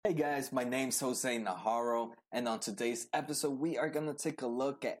Hey guys, my name's Jose Najarro, and on today's episode, we are going to take a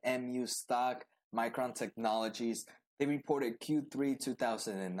look at MU stock, Micron Technologies. They reported Q3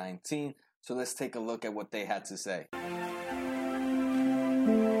 2019, so let's take a look at what they had to say.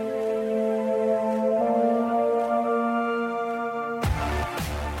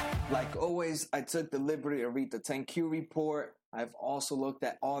 Like always, I took the liberty to read the 10Q report. I've also looked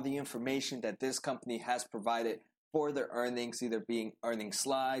at all the information that this company has provided for their earnings, either being earning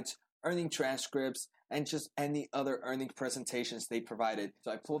slides, earning transcripts, and just any other earnings presentations they provided.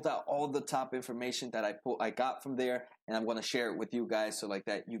 So I pulled out all the top information that I got from there, and I'm going to share it with you guys so like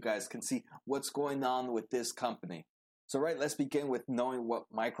that you guys can see what's going on with this company. So let's begin with knowing what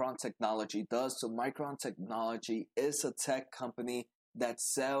Micron Technology does. So Micron Technology is a tech company that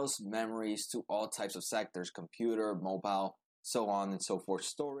sells memories to all types of sectors: computer, mobile, so on and so forth,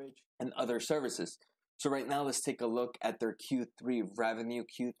 storage, and other services. So right now, let's take a look at their Q3 revenue.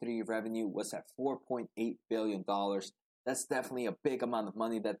 Q3 revenue was at $4.8 billion. That's definitely a big amount of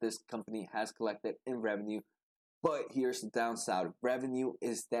money that this company has collected in revenue. But here's the downside. Revenue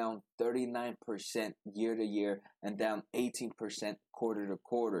is down 39% year to year and down 18% quarter to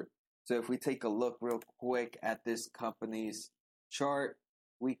quarter. So if we take a look real quick at this company's chart,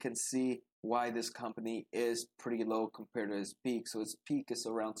 we can see why this company is pretty low compared to its peak. So its peak is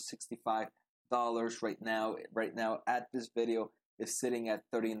around $65 right now. Right now at this video is sitting at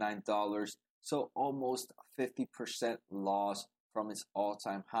 $39. So almost 50% loss from its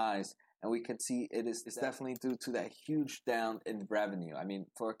all-time highs. And we can see it's definitely due to that huge down in revenue. I mean,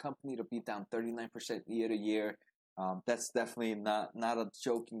 for a company to be down 39% year to year, that's definitely not a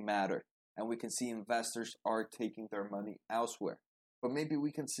joking matter. And we can see investors are taking their money elsewhere. But maybe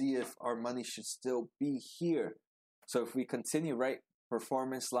we can see if our money should still be here. So if we continue,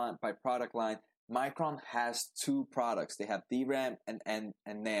 performance line by product line, Micron has two products. They have DRAM and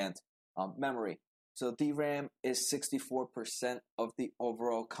NAND memory. So DRAM is 64% of the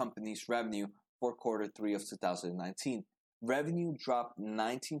overall company's revenue for quarter 3 of 2019. Revenue dropped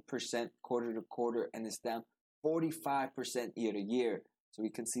 19% quarter to quarter and is down 45% year to year. So we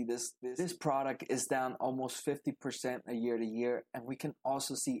can see this product is down almost 50% a year to year. And we can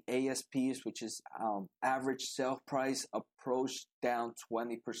also see ASPs, which is average sale price, approach down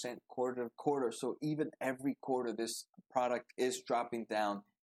 20% quarter to quarter. So even every quarter, this product is dropping down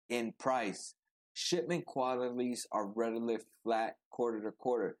in price. Shipment quantities are relatively flat quarter to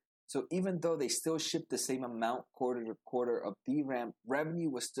quarter. So even though they still ship the same amount quarter to quarter of DRAM, revenue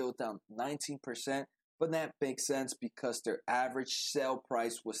was still down 19%. But that makes sense because their average sale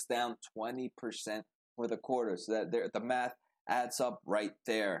price was down 20% for the quarter. So that the math adds up right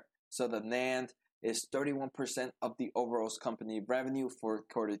there. So the NAND is 31% of the overall company revenue for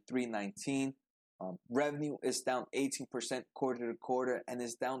quarter 319. Revenue is down 18% quarter to quarter and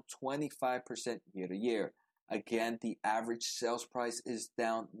is down 25% year to year. Again, the average sales price is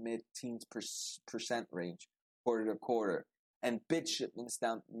down mid-teens percent range quarter to quarter. And bit shipments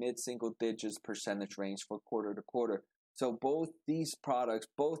down mid-single digits percentage range for quarter to quarter. So both these products,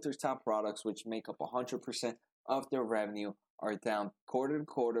 both their top products, which make up 100% of their revenue, are down quarter to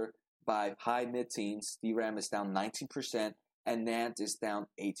quarter by high mid-teens. DRAM is down 19% and NAND is down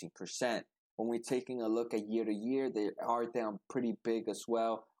 18%. When we're taking a look at year to year, they are down pretty big as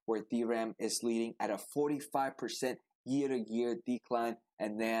well, where DRAM is leading at a 45% year to year decline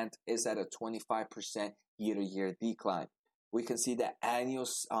and NAND is at a 25% year to year decline. We can see that annual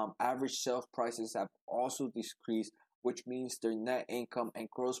average sales prices have also decreased, which means their net income and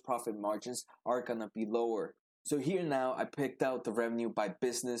gross profit margins are going to be lower. So here now, I picked out the revenue by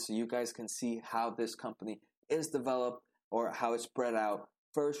business so you guys can see how this company is developed or how it's spread out.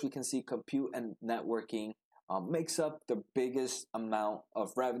 First, we can see compute and networking makes up the biggest amount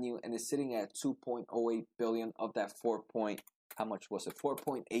of revenue and is sitting at $2.08 billion of that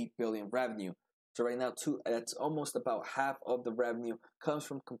 $4.8 billion revenue. So right now, that's almost about half of the revenue comes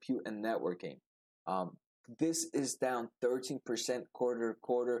from compute and networking. This is down 13% quarter to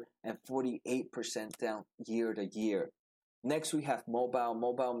quarter and 48% down year to year. Next, we have mobile.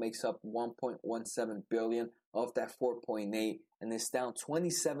 Mobile makes up $1.17 billion of that 4.8 and is down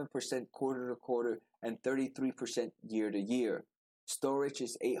 27% quarter to quarter and 33% year to year. Storage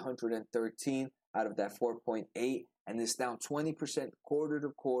is 813 out of that 4.8 and is down 20% quarter to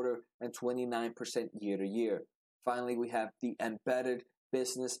quarter and 29% year to year. Finally, we have the embedded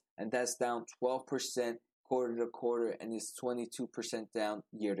business, and that's down 12% quarter to quarter and is 22% down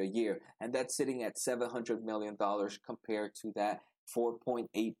year to year. And that's sitting at $700 million compared to that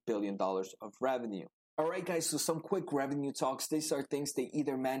 $4.8 billion of revenue. All right, guys, so some quick revenue talks. These are things they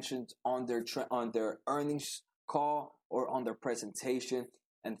either mentioned on their earnings call or on their presentation.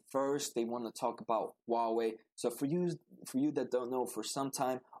 And first, they want to talk about Huawei. So for you that don't know, for some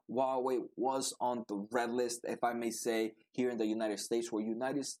time, Huawei was on the red list, if I may say, here in the United States, where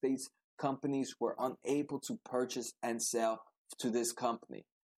United States companies were unable to purchase and sell to this company.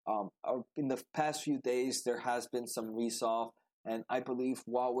 In the past few days, there has been some resolve, and I believe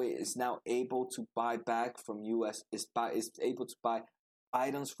Huawei is now able to buy back from is able to buy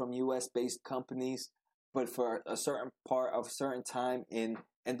items from US based companies, but for a certain time in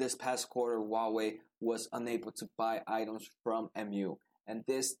this past quarter, Huawei was unable to buy items from MU, and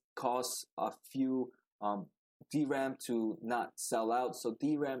this caused a few DRAM to not sell out. So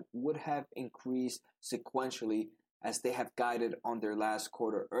DRAM would have increased sequentially as they have guided on their last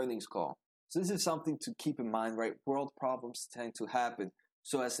quarter earnings call. So this is something to keep in mind, right? World problems tend to happen.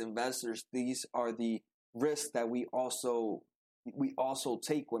 So as investors, these are the risks that we also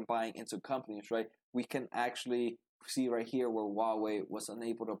take when buying into companies, right? We can actually see right here where Huawei was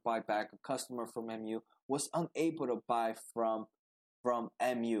unable to buy back a customer from MU, was unable to buy from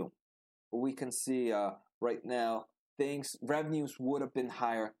MU. We can see right now revenues would have been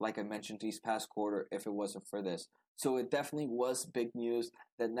higher, like I mentioned, these past quarter if it wasn't for this. So it definitely was big news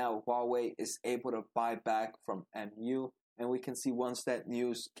that now Huawei is able to buy back from MU. And we can see once that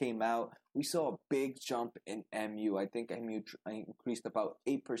news came out, we saw a big jump in MU. I think MU increased about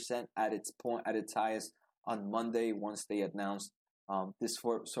 8% at its highest on Monday once they announced this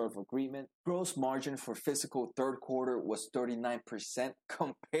sort of agreement. Gross margin for fiscal third quarter was 39%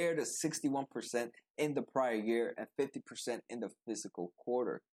 compared to 61% in the prior year and 50% in the fiscal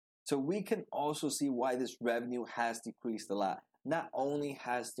quarter. So we can also see why this revenue has decreased a lot. Not only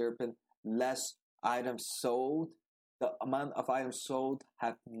has there been less items sold, the amount of items sold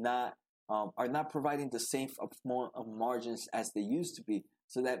are not providing the same amount of margins as they used to be.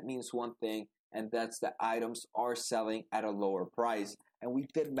 So that means one thing, and that's that items are selling at a lower price. And we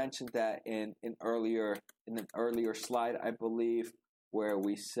did mention that in an earlier slide, I believe, where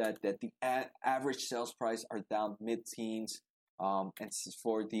we said that the average sales price are down mid-teens, and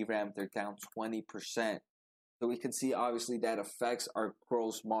for DRAM they're down 20%. So we can see obviously that affects our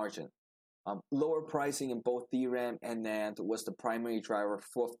gross margin. Lower pricing in both DRAM and NAND was the primary driver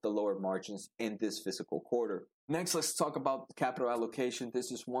for the lower margins in this fiscal quarter. Next, let's talk about capital allocation.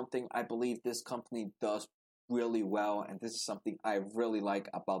 This is one thing I believe this company does really well, and this is something I really like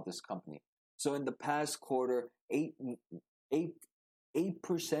about this company. So in the past quarter, 8%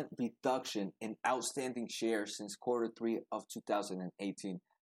 reduction in outstanding shares since quarter 3 of 2018.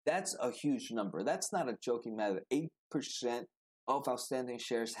 That's a huge number. That's not a joking matter. 8% of outstanding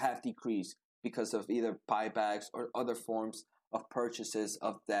shares have decreased because of either buybacks or other forms of purchases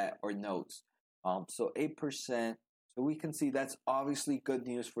of debt or notes. So 8%. So we can see that's obviously good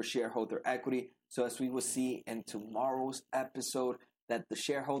news for shareholder equity. So as we will see in tomorrow's episode, that the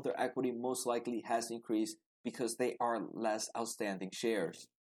shareholder equity most likely has increased because they are less outstanding shares.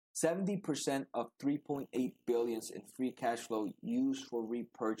 70% of $3.8 billion in free cash flow used for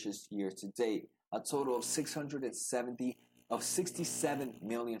repurchase year to date, a total of 67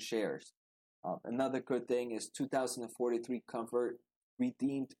 million shares. Another good thing is 2043 convert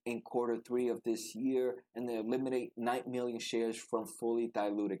redeemed in quarter 3 of this year, and they eliminate 9 million shares from fully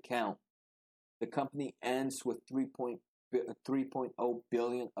diluted count. The company ends with 3.0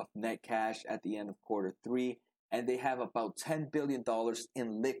 billion of net cash at the end of quarter 3, and they have about $10 billion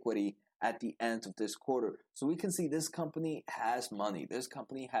in liquidity at the end of this quarter. So we can see this company has money. This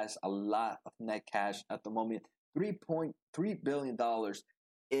company has a lot of net cash at the moment. $3.3 billion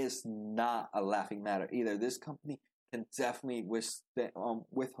is not a laughing matter either. This company can definitely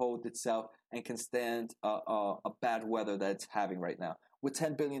withhold itself and can stand a bad weather that it's having right now. With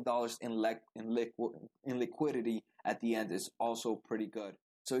 $10 billion in liquidity at the end is also pretty good.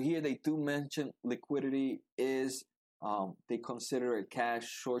 So here they do mention liquidity is, they consider it cash,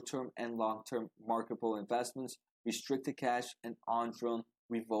 short-term and long-term marketable investments, restricted cash, and undrawn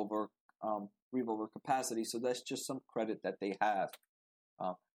revolver capacity. So that's just some credit that they have.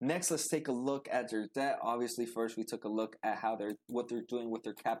 Next, let's take a look at their debt. Obviously, first we took a look at what they're doing with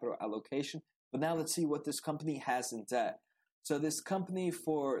their capital allocation. But now let's see what this company has in debt. So this company,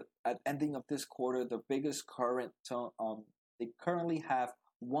 at ending of this quarter, the biggest they currently have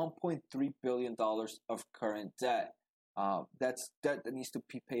 $1.3 billion of current debt. That's debt that needs to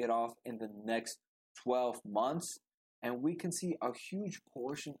be paid off in the next 12 months. And we can see a huge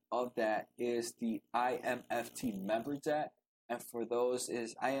portion of that is the IMFT member debt. And for those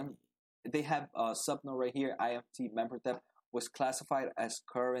they have a subnote right here. IMFT member debt was classified as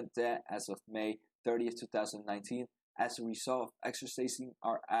current debt as of May 30th, 2019, as a result of exercising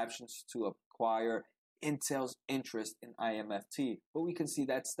our options to acquire Intel's interest in IMFT. But we can see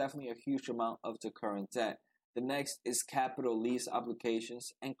that's definitely a huge amount of the current debt. The next is capital lease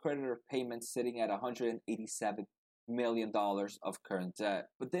obligations and creditor payments sitting at $187 million of current debt.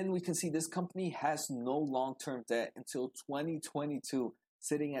 But then we can see this company has no long-term debt until 2022,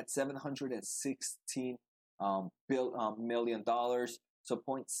 sitting at $716 million, so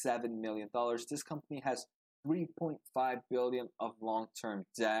 $0.7 million. This company has $3.5 billion of long-term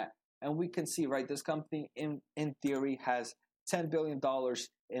debt. And we can see, right, this company in theory has $10 billion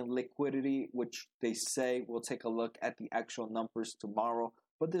in liquidity, which they say, we'll take a look at the actual numbers tomorrow.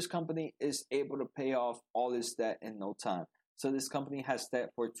 But this company is able to pay off all this debt in no time. So this company has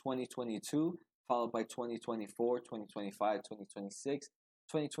debt for 2022, followed by 2024, 2025, 2026,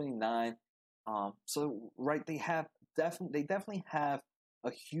 2029. So right, they definitely have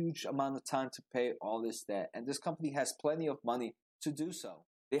a huge amount of time to pay all this debt, and this company has plenty of money to do so.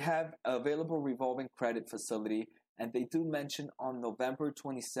 They have available revolving credit facility, and they do mention on November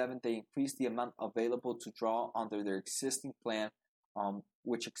 27th they increased the amount available to draw under their existing plan,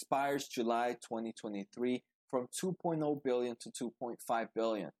 which expires July 2023, from $2.0 billion to $2.5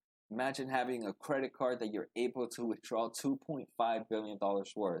 billion. Imagine having a credit card that you're able to withdraw $2.5 billion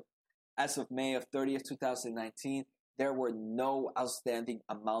worth. As of May of 30th, 2019, there were no outstanding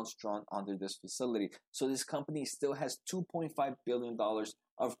amounts drawn under this facility. So this company still has $2.5 billion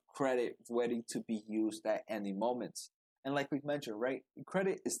of credit ready to be used at any moment. And like we've mentioned, right,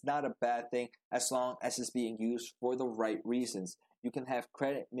 credit is not a bad thing as long as it's being used for the right reasons. You can have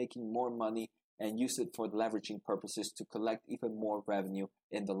credit making more money and use it for leveraging purposes to collect even more revenue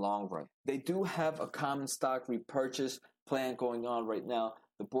in the long run. They do have a common stock repurchase plan going on right now.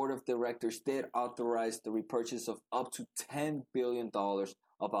 The board of directors did authorize the repurchase of up to $10 billion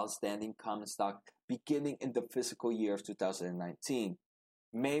of outstanding common stock beginning in the fiscal year of 2019.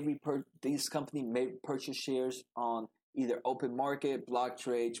 This company may purchase shares on either open market, block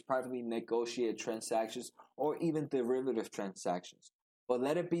trades, privately negotiated transactions, or even derivative transactions. But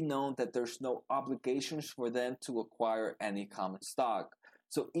let it be known that there's no obligations for them to acquire any common stock.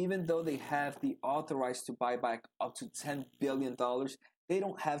 So even though they have the authorized to buy back up to $10 billion, they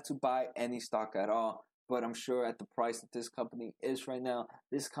don't have to buy any stock at all. But I'm sure at the price that this company is right now,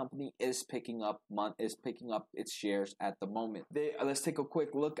 this company is picking up its shares at the moment. Let's take a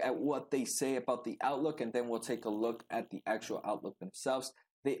quick look at what they say about the outlook, and then we'll take a look at the actual outlook themselves.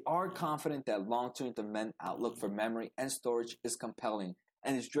 They are confident that long-term demand outlook for memory and storage is compelling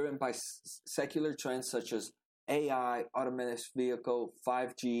and is driven by secular trends such as AI, autonomous vehicle,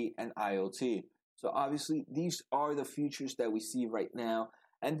 5G, and IoT. So obviously, these are the futures that we see right now.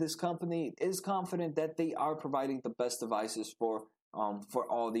 And this company is confident that they are providing the best devices for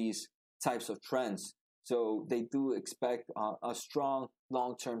all these types of trends. So they do expect a strong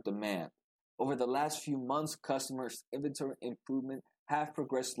long-term demand. Over the last few months, customers' inventory improvement have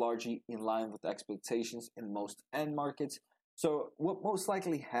progressed largely in line with expectations in most end markets. So what most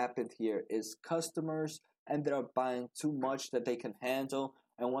likely happened here is customers ended up buying too much that they can handle,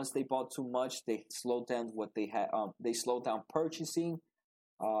 and once they bought too much, they slowed down what they had. They slowed down purchasing.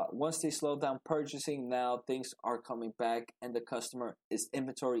 Once they slow down purchasing, now things are coming back, and the customer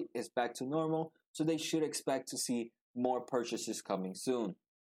inventory is back to normal. So they should expect to see more purchases coming soon.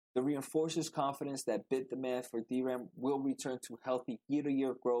 The reinforces confidence that bit demand for DRAM will return to healthy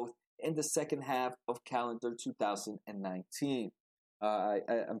year-to-year growth in the second half of calendar 2019.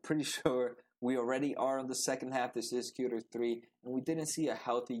 I'm pretty sure we already are on the second half. This is Q3, and we didn't see a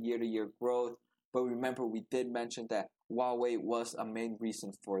healthy year-to-year growth. But remember, we did mention that Huawei was a main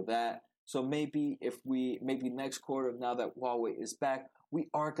reason for that. So maybe next quarter, now that Huawei is back, we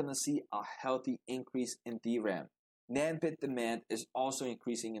are going to see a healthy increase in DRAM. NAND bit demand is also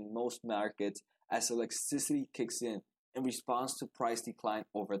increasing in most markets as electricity kicks in response to price decline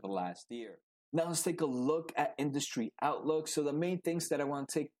over the last year. Now let's take a look at industry outlook. So the main things that I want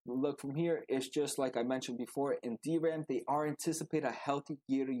to take a look from here is just like I mentioned before, in DRAM, they are anticipate a healthy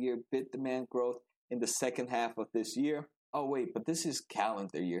year-to-year bit demand growth in the second half of this year. Oh wait, but this is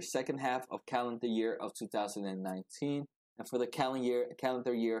calendar year, second half of calendar year of 2019. And for the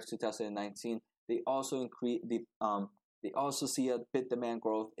calendar year of 2019, they also see a bit demand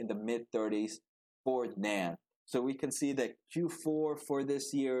growth in the mid-30s for NAND. So we can see that Q4 for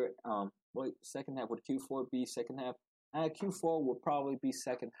this year, second half, would Q4 be second half? Q4 will probably be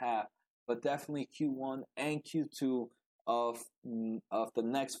second half, but definitely Q1 and Q2 of the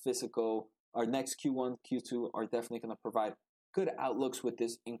next fiscal, or next Q1, Q2 are definitely going to provide good outlooks with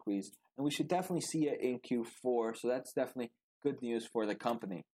this increase. And we should definitely see it in Q4, so that's definitely good news for the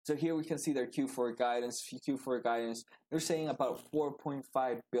company. So here we can see their Q4 guidance. They're saying about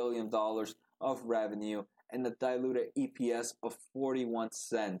 $4.5 billion of revenue, and a diluted EPS of 41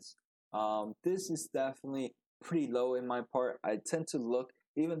 cents. This is definitely pretty low in my part. I tend to look,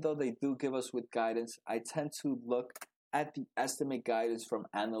 even though they do give us with guidance, I tend to look at the estimate guidance from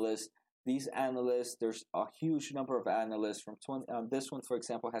analysts. These analysts, there's a huge number of analysts from 20. This one, for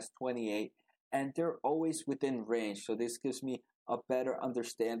example, has 28, and they're always within range. So this gives me a better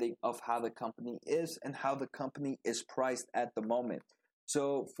understanding of how the company is and how the company is priced at the moment.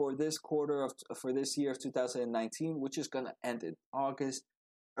 So for this for this year of 2019, which is going to end in August,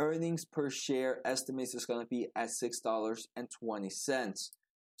 earnings per share estimates is going to be at $6.20.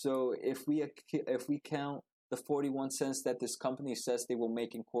 So if we count the 41 cents that this company says they will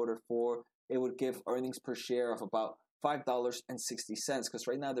make in Q4, it would give earnings per share of about $5.60, because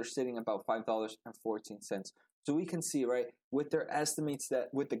right now they're sitting about $5.14. So we can see, right, with their estimates,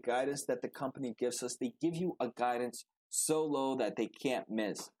 that with the guidance that the company gives us, they give you a guidance so low that they can't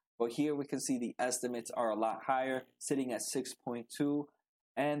miss. But here we can see the estimates are a lot higher, sitting at 6.2,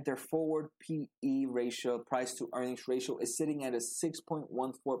 and their forward PE ratio, price to earnings ratio, is sitting at a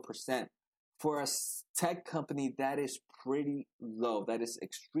 6.14%. For a tech company, that is pretty low. That is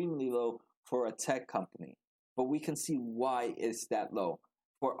extremely low for a tech company. But we can see why it's that low.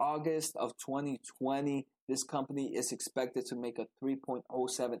 For August of 2020, this company is expected to make a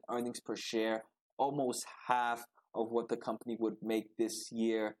 3.07 earnings per share, almost half of what the company would make this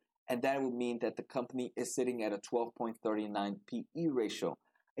year. And that would mean that the company is sitting at a 12.39 PE ratio.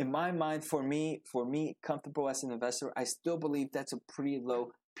 In my mind, for me, comfortable as an investor, I still believe that's a pretty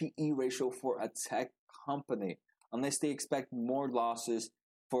low PE ratio for a tech company, unless they expect more losses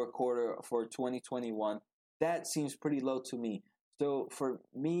for a quarter for 2021. That seems pretty low to me. So for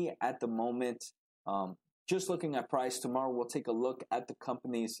me at the moment, just looking at price, tomorrow we'll take a look at the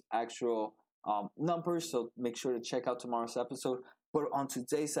company's actual numbers. So make sure to check out tomorrow's episode. But on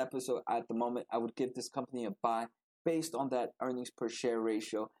today's episode, at the moment, I would give this company a buy based on that earnings per share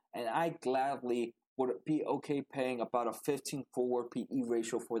ratio. And I gladly would be okay paying about a 15 forward PE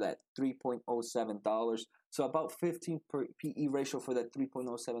ratio for that $3.07. So about 15 PE ratio for that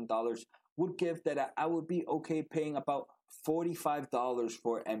 $3.07 would give that I would be okay paying about $45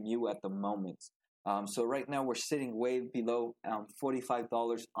 for MU at the moment. So right now we're sitting way below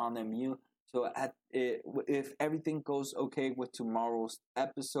 $45 on MU. So if everything goes okay with tomorrow's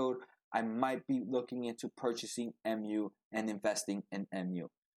episode, I might be looking into purchasing MU and investing in MU.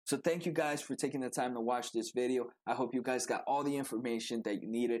 So thank you guys for taking the time to watch this video. I hope you guys got all the information that you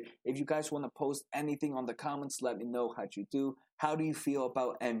needed. If you guys want to post anything on the comments, let me know how you do. How do you feel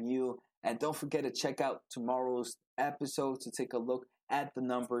about MU? And don't forget to check out tomorrow's episode to take a look at the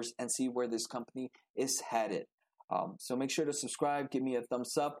numbers and see where this company is headed. So make sure to subscribe, give me a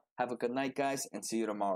thumbs up. Have a good night, guys, and see you tomorrow.